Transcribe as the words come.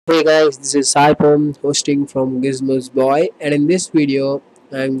Hey guys, this is Saipom hosting from Gizmo's Boy, and in this video,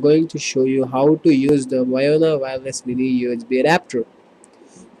 I'm going to show you how to use the Wayona Wireless Mini USB adapter.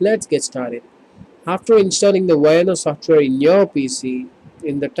 Let's get started. After installing the Wayona software in your PC,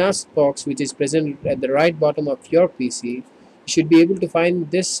 in the task box which is present at the right bottom of your PC, you should be able to find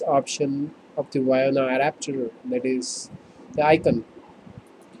this option of the Wayona adapter, that is the icon.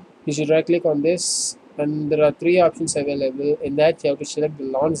 You should right click on this and there are three options available. In that you have to select the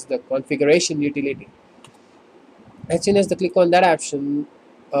launch the configuration utility. As soon as you click on that option,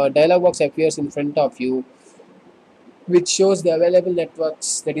 a dialog box appears in front of you which shows the available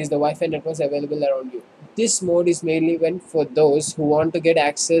networks, that is the Wi-Fi networks available around you. This mode is mainly meant for those who want to get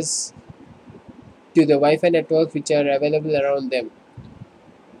access to the Wi-Fi networks which are available around them.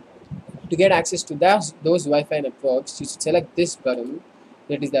 To get access to those Wi-Fi networks, you should select this button,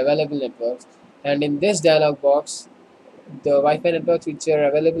 that is the available networks, and in this dialog box the Wi-Fi networks which are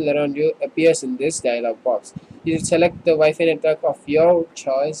available around you appears in this dialog box. You should select the Wi-Fi network of your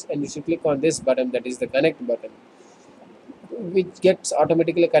choice and you should click on this button, that is the connect button, which gets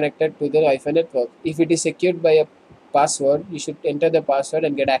automatically connected to the Wi-Fi network. If it is secured by a password, you should enter the password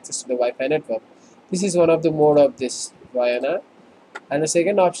and get access to the Wi-Fi network. This is one of the mode of this Wayona. And the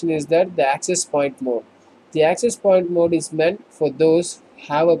second option is that the access point mode. The access point mode is meant for those who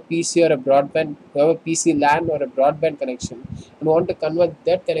have a PC or a broadband, who have a PC LAN or a broadband connection and want to convert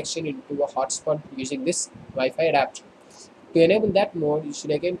that connection into a hotspot using this Wi-Fi adapter. To enable that mode, you should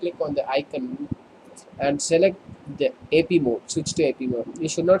again click on the icon and select the AP mode, switch to AP mode. You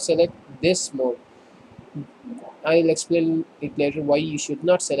should not select this mode. I'll explain it later why you should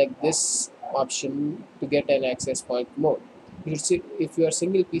not select this option to get an access point mode. You should see, if you are a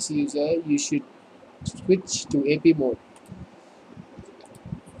single PC user, you should switch to AP mode.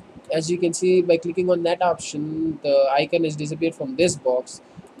 As you can see, by clicking on that option, the icon has disappeared from this box,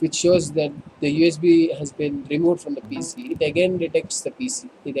 which shows that the USB has been removed from the PC. It again detects the PC.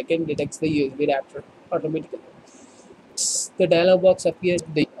 It again detects the USB adapter automatically. The dialog box appears.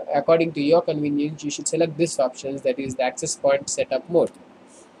 According to your convenience, you should select this option, that is the access point setup mode.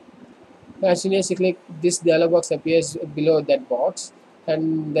 As soon as you click, this dialog box appears below that box,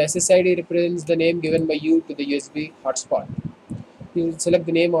 and the SSID represents the name given by you to the USB hotspot. You will select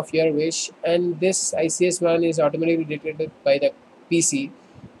the name of your wish, and this ICS1 is automatically detected by the PC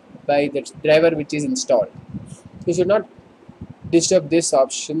by the driver which is installed. You should not disturb this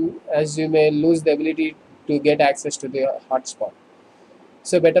option as you may lose the ability to get access to the hotspot.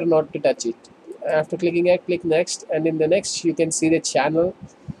 So better not to touch it. After clicking it, click next, and in the next you can see the channel.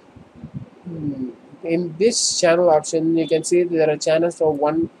 In this channel option, you can see there are channels from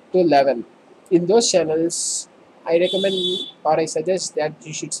 1 to 11. In those channels, I recommend or I suggest that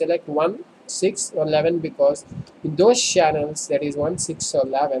you should select 1, 6 or 11 because in those channels, that is 1, 6 or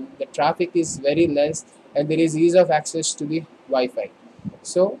 11, the traffic is very less and there is ease of access to the Wi-Fi.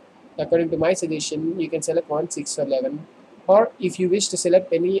 So according to my suggestion, you can select 1, 6 or 11, or if you wish to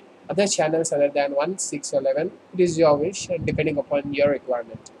select any other channels other than 1, 6 or 11, it is your wish and depending upon your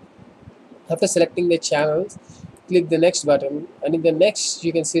requirement. After selecting the channels, click the next button, and in the next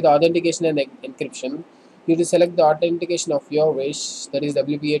you can see the authentication and encryption. You need to select the authentication of your wish, that is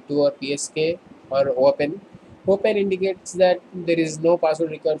WPA2 or PSK or open. Open indicates that there is no password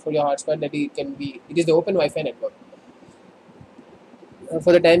required for your hotspot, that it is the open Wi-Fi network.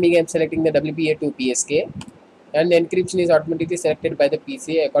 For the time being, I am selecting the WPA2 PSK, and the encryption is automatically selected by the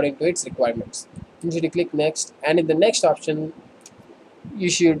PC according to its requirements. You should click next, and in the next option,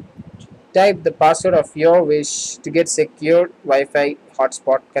 you should type the password of your wish to get secure Wi-Fi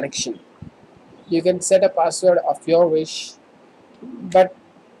hotspot connection. You can set a password of your wish, but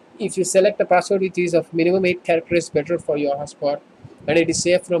if you select a password which is of minimum 8 characters, better for your hotspot and it is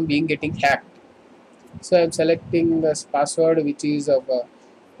safe from being getting hacked. So I am selecting this password which is of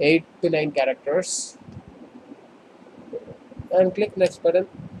 8 to 9 characters and click next button,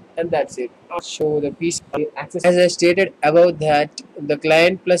 and that's it. I'll show the PC access. As I stated above that the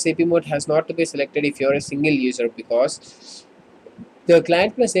client plus AP mode has not to be selected if you're a single user because the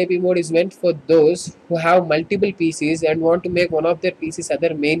client plus AP mode is meant for those who have multiple PCs and want to make one of their PCs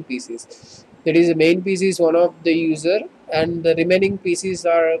other main PCs. That is, the main PC is one of the user and the remaining PCs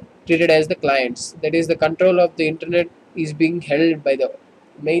are treated as the clients. That is, the control of the internet is being held by the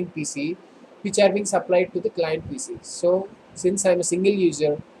main PC, which are being supplied to the client PC. So since I'm a single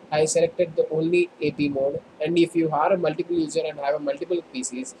user, I selected the only AP mode, and if you are a multiple user and have a multiple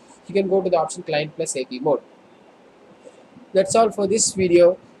PCs, you can go to the option client plus AP mode. That's all for this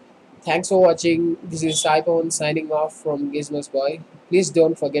video. Thanks for watching. This is Saipon signing off from Gizmo's Boy. Please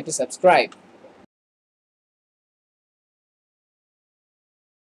don't forget to subscribe.